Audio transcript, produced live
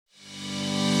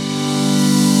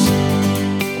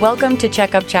Welcome to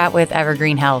Checkup Chat with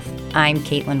Evergreen Health. I'm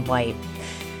Caitlin White.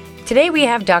 Today we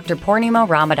have Dr. Purnima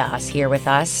Ramadas here with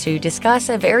us to discuss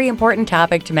a very important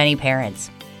topic to many parents.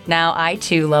 Now, I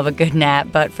too love a good nap,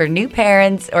 but for new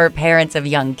parents or parents of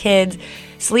young kids,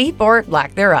 sleep or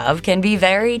lack thereof can be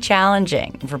very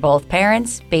challenging for both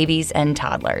parents, babies, and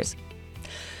toddlers.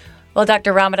 Well,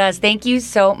 Dr. Ramadas, thank you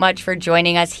so much for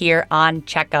joining us here on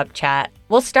Checkup Chat.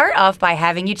 We'll start off by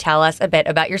having you tell us a bit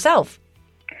about yourself.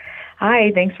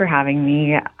 Hi, thanks for having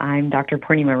me. I'm Dr.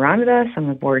 Purnima Ramadas. I'm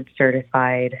a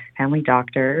board-certified family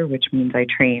doctor, which means I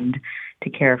trained to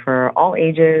care for all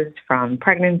ages from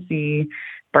pregnancy,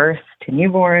 birth to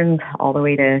newborns, all the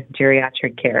way to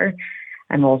geriatric care.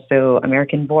 I'm also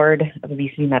American Board of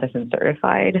Obesity Medicine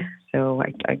certified. So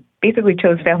I basically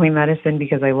chose family medicine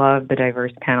because I love the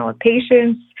diverse panel of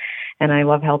patients, and I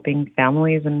love helping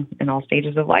families in all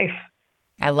stages of life.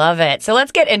 I love it. So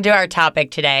let's get into our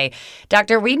topic today.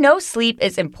 Doctor, we know sleep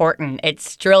is important.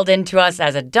 It's drilled into us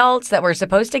as adults that we're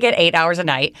supposed to get 8 hours a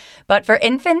night. But for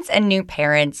infants and new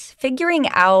parents, figuring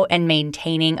out and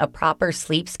maintaining a proper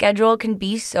sleep schedule can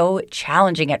be so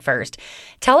challenging at first.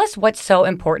 Tell us what's so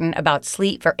important about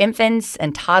sleep for infants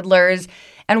and toddlers,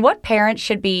 and what parents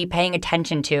should be paying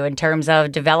attention to in terms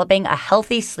of developing a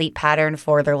healthy sleep pattern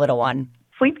for their little one.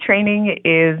 Sleep training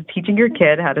is teaching your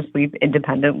kid how to sleep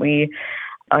independently.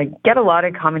 I get a lot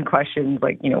of common questions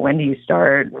like, when do you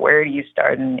start? Where do you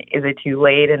start? And is it too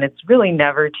late? And it's really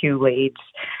never too late.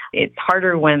 It's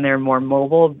harder when they're more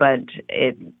mobile, but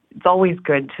it's always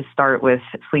good to start with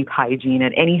sleep hygiene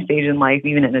at any stage in life,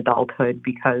 even in adulthood,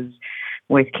 because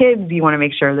with kids, you want to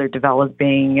make sure they're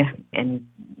developing and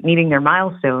meeting their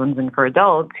milestones. And for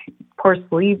adults, poor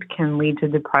sleep can lead to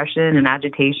depression and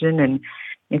agitation. And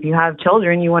if you have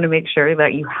children, you want to make sure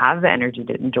that you have the energy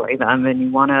to enjoy them, and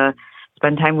you want to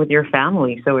spend time with your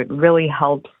family. So it really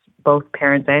helps both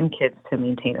parents and kids to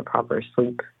maintain a proper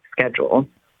sleep schedule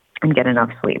and get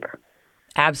enough sleep.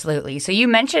 Absolutely. So you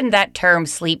mentioned that term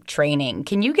sleep training.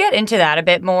 Can you get into that a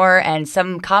bit more and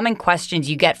some common questions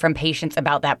you get from patients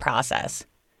about that process?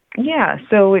 Yeah.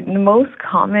 So the most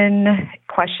common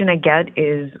question I get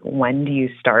is, when do you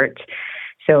start?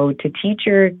 So to teach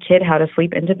your kid how to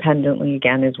sleep independently,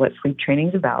 again, is what sleep training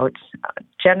is about.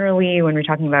 Generally, when we're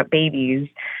talking about babies,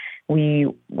 we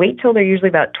wait till they're usually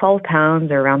about 12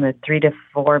 pounds or around the 3 to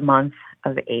 4 months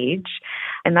of age.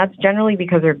 And that's generally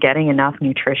because they're getting enough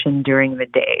nutrition during the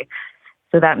day.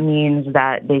 So that means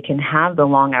that they can have the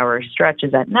long hour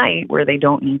stretches at night where they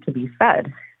don't need to be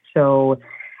fed. So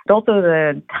it's also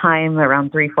the time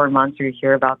around 3-4 months where you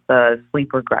hear about the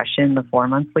sleep regression, the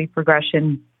 4-month sleep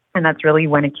regression. And that's really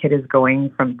when a kid is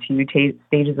going from 2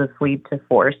 stages of sleep to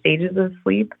 4 stages of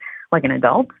sleep, like an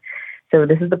adult. So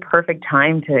this is the perfect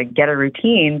time to get a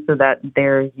routine so that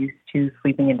they're used to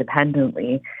sleeping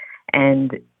independently.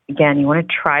 And again, you want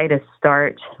to try to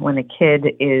start when the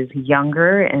kid is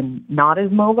younger and not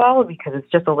as mobile, because it's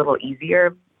just a little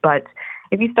easier. But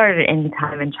if you start at any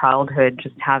time in childhood,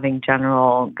 just having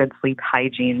general good sleep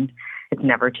hygiene, it's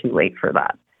never too late for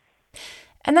that.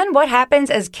 And then what happens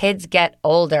as kids get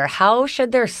older? How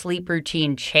should their sleep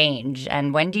routine change?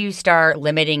 And when do you start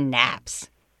limiting naps?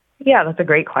 Yeah, that's a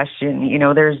great question.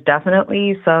 There's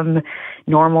definitely some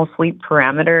normal sleep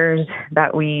parameters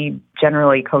that we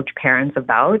generally coach parents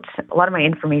about. A lot of my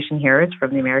information here is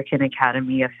from the American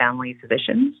Academy of Family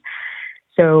Physicians.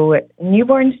 So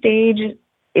newborn stage,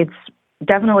 it's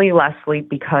definitely less sleep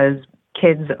because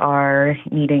kids are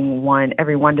needing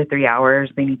every 1 to 3 hours.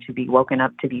 They need to be woken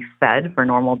up to be fed for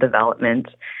normal development.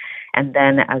 And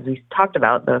then, as we talked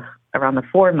about, around the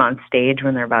 4-month stage,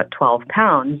 when they're about 12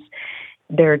 pounds,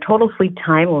 their total sleep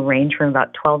time will range from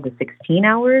about 12 to 16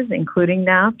 hours, including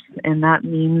naps. And that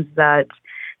means that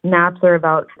naps are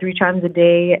about 3 times a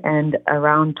day, and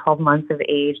around 12 months of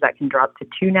age, that can drop to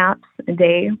 2 naps a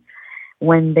day.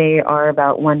 When they are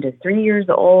about 1 to 3 years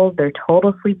old, their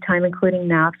total sleep time, including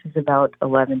naps, is about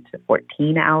 11 to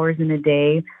 14 hours in a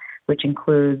day, which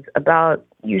includes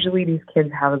usually these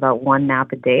kids have about 1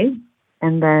 nap a day.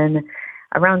 And then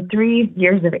around 3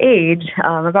 years of age,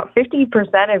 about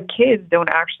 50% of kids don't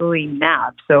actually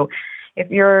nap. So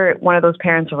if you're one of those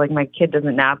parents who are like, my kid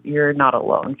doesn't nap, you're not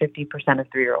alone. 50% of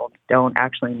 3-year-olds don't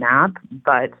actually nap,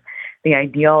 but the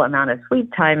ideal amount of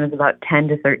sleep time is about 10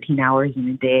 to 13 hours in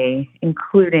a day,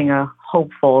 including a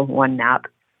hopeful 1 nap.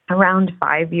 Around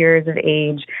 5 years of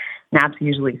age, naps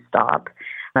usually stop.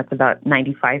 That's about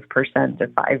 95% of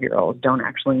 5-year-olds don't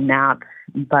actually nap,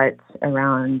 but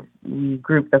we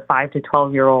group the 5 to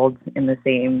 12-year-olds in the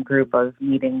same group of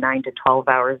needing 9 to 12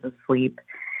 hours of sleep.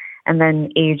 And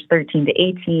then age 13 to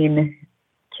 18,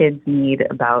 kids need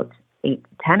about 8 to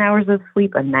 10 hours of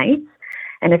sleep a night.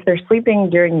 And if they're sleeping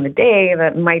during the day,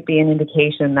 that might be an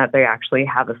indication that they actually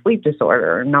have a sleep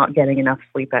disorder or not getting enough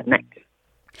sleep at night.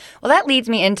 Well, that leads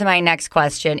me into my next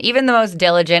question. Even the most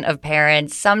diligent of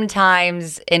parents,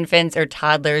 sometimes infants or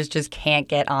toddlers just can't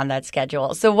get on that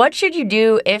schedule. So what should you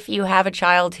do if you have a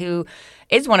child who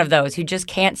is one of those who just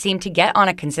can't seem to get on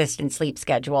a consistent sleep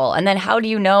schedule? And then how do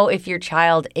you know if your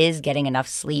child is getting enough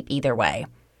sleep either way?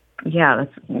 Yeah,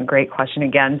 that's a great question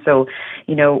again. So,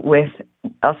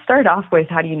 I'll start off with,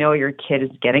 how do you know your kid is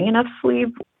getting enough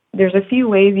sleep? There's a few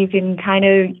ways you can kind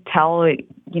of tell,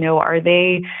 are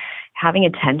they having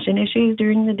attention issues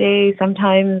during the day?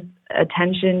 Sometimes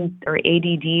attention or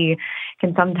ADD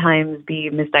can sometimes be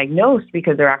misdiagnosed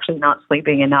because they're actually not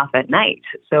sleeping enough at night.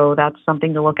 So that's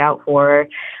something to look out for.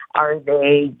 Are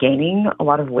they gaining a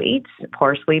lot of weight?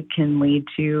 Poor sleep can lead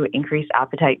to increased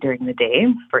appetite during the day.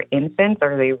 For infants,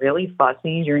 are they really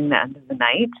fussy during the end of the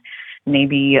night?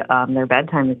 Maybe their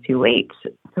bedtime is too late.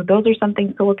 So those are some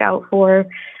things to look out for.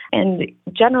 And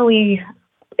generally,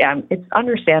 it's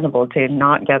understandable to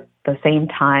not get the same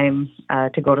time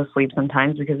to go to sleep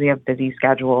sometimes because we have busy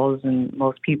schedules and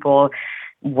most people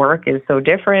work is so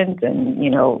different and,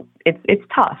 it's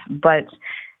tough. But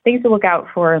things to look out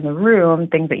for in the room,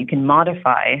 things that you can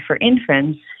modify. For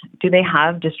infants, do they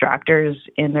have distractors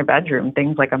in their bedroom?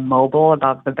 Things like a mobile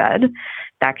above the bed.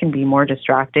 That can be more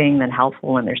distracting than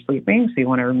helpful when they're sleeping, so you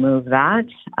want to remove that.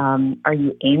 Are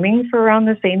you aiming for around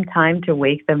the same time to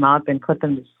wake them up and put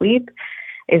them to sleep?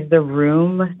 Is the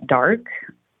room dark?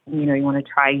 You want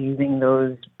to try using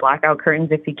those blackout curtains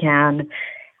if you can.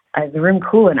 Is the room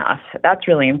cool enough? That's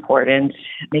really important.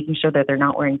 Making sure that they're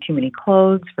not wearing too many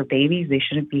clothes. For babies, they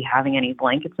shouldn't be having any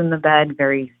blankets in the bed.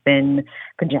 Very thin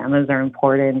pajamas are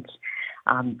important.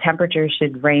 Temperatures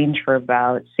should range for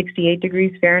about 68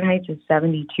 degrees Fahrenheit to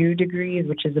 72 degrees,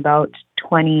 which is about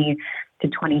 20 to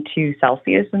 22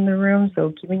 Celsius in the room.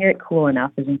 So keeping it cool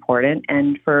enough is important.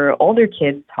 And for older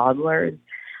kids, toddlers,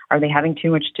 are they having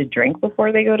too much to drink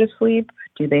before they go to sleep?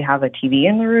 Do they have a TV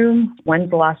in the room? When's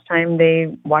the last time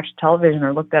they watched television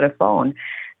or looked at a phone?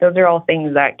 Those are all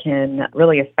things that can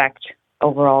really affect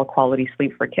overall quality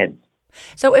sleep for kids.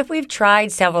 So if we've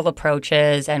tried several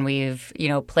approaches and we've,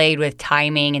 played with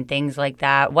timing and things like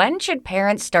that, when should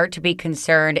parents start to be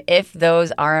concerned if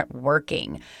those aren't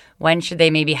working? When should they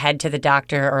maybe head to the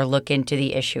doctor or look into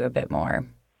the issue a bit more?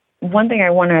 One thing I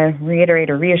want to reiterate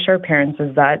or reassure parents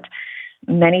is that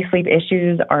many sleep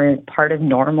issues are part of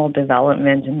normal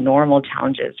development and normal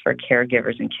challenges for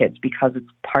caregivers and kids because it's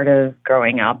part of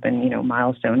growing up and,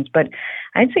 milestones. But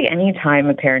I'd say anytime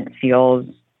a parent feels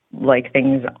like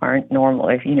things aren't normal,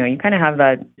 if, you kind of have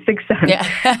that sixth sense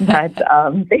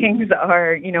that things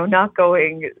are, not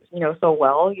going, so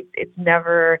well, it's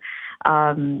never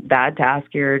bad to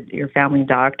ask your family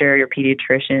doctor, your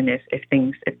pediatrician,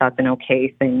 if that's an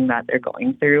okay thing that they're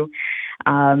going through.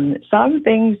 Some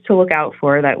things to look out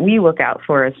for that we look out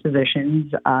for as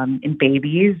physicians in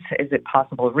babies. Is it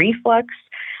possible reflux?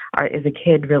 Is a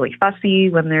kid really fussy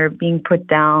when they're being put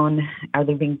down? Are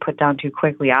they being put down too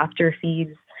quickly after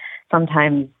feeds?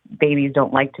 Sometimes babies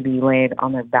don't like to be laid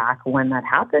on their back when that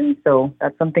happens, so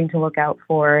that's something to look out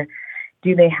for.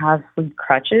 Do they have sleep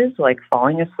crutches, like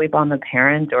falling asleep on the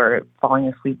parent or falling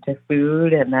asleep to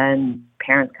food and then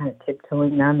parents kind of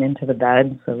tiptoeing them into the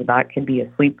bed? So that could be a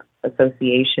sleep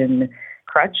association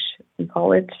crutch, we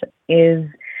call it. Is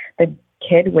the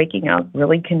kid waking up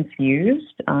really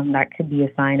confused? That could be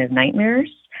a sign of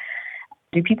nightmares.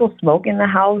 Do people smoke in the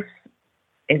house?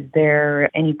 Is there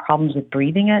any problems with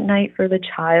breathing at night for the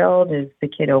child? Is the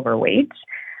kid overweight?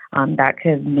 That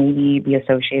could maybe be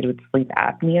associated with sleep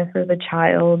apnea for the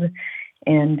child.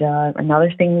 And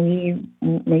another thing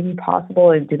may be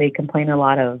possible is, do they complain a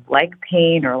lot of leg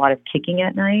pain or a lot of kicking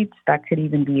at night? That could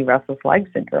even be restless leg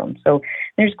syndrome. So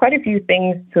there's quite a few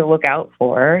things to look out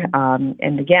for.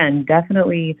 And again,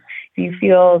 definitely, if you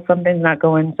feel something's not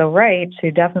going so right, to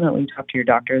definitely talk to your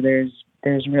doctor.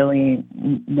 There's really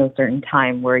no certain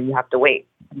time where you have to wait.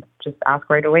 Just ask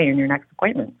right away in your next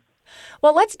appointment.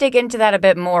 Well, let's dig into that a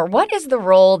bit more. What is the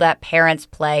role that parents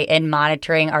play in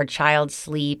monitoring our child's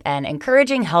sleep and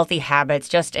encouraging healthy habits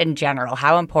just in general?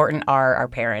 How important are our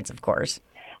parents, of course?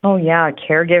 Oh, yeah.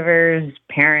 Caregivers,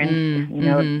 parents,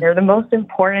 they're the most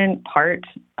important part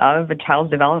of a child's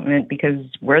development because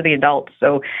we're the adults.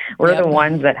 So we're the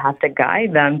ones that have to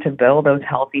guide them to build those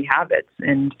healthy habits.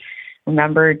 And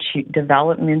remember,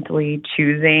 developmentally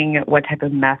choosing what type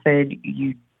of method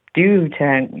you do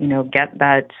to, get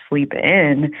that sleep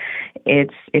in,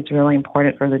 it's really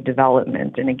important for the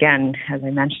development. And again, as I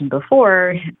mentioned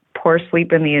before, poor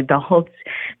sleep in the adults,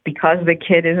 because the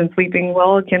kid isn't sleeping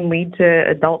well, it can lead to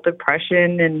adult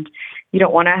depression, and you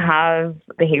don't want to have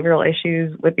behavioral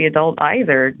issues with the adult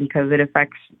either, because it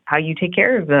affects how you take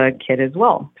care of the kid as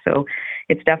well. So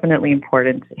it's definitely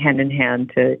important, hand in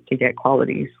hand, to get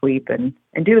quality sleep and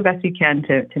do the best you can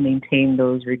to maintain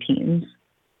those routines.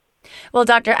 Well,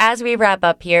 doctor, as we wrap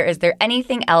up here, is there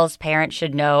anything else parents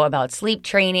should know about sleep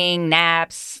training,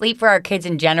 naps, sleep for our kids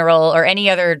in general, or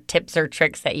any other tips or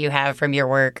tricks that you have from your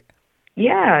work?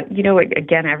 Yeah,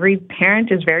 again, every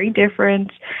parent is very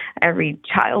different. Every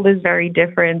child is very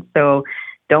different. So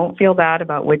don't feel bad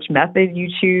about which method you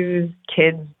choose.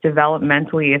 Kids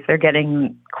developmentally, if they're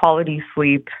getting quality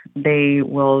sleep, they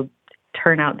will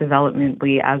turn out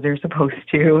developmentally as they're supposed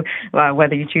to,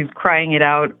 whether you choose crying it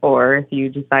out or if you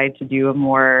decide to do a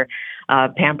more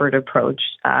pampered approach.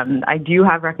 I do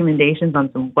have recommendations on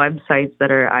some websites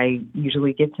that I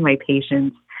usually give to my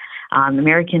patients. The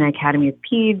American Academy of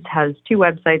Peds has two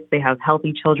websites. They have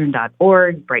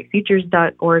healthychildren.org,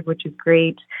 brightfutures.org, which is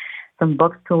great. Some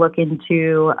books to look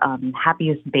into,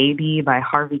 Happiest Baby by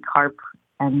Harvey Karp,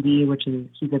 MD,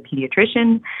 he's a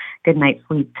pediatrician. Good Night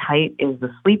Sleep Tight is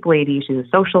the sleep lady. She's a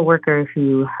social worker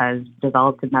who has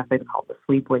developed a method called the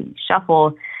Sleep Lady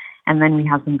Shuffle. And then we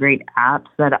have some great apps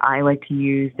that I like to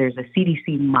use. There's a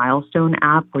CDC milestone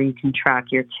app where you can track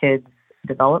your kids'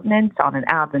 development on an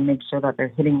app and make sure that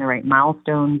they're hitting the right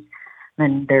milestones.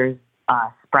 Then there's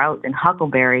Sprout and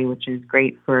Huckleberry, which is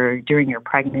great for during your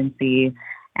pregnancy,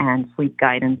 and sleep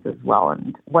guidance as well.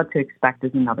 And What to Expect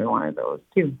is another one of those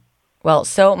too. Well,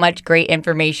 so much great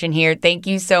information here. Thank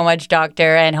you so much,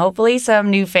 doctor, and hopefully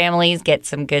some new families get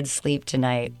some good sleep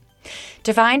tonight.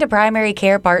 To find a primary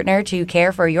care partner to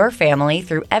care for your family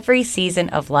through every season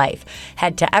of life,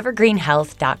 head to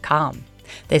evergreenhealth.com.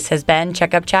 This has been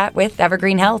Checkup Chat with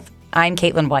Evergreen Health. I'm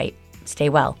Caitlin White. Stay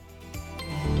well.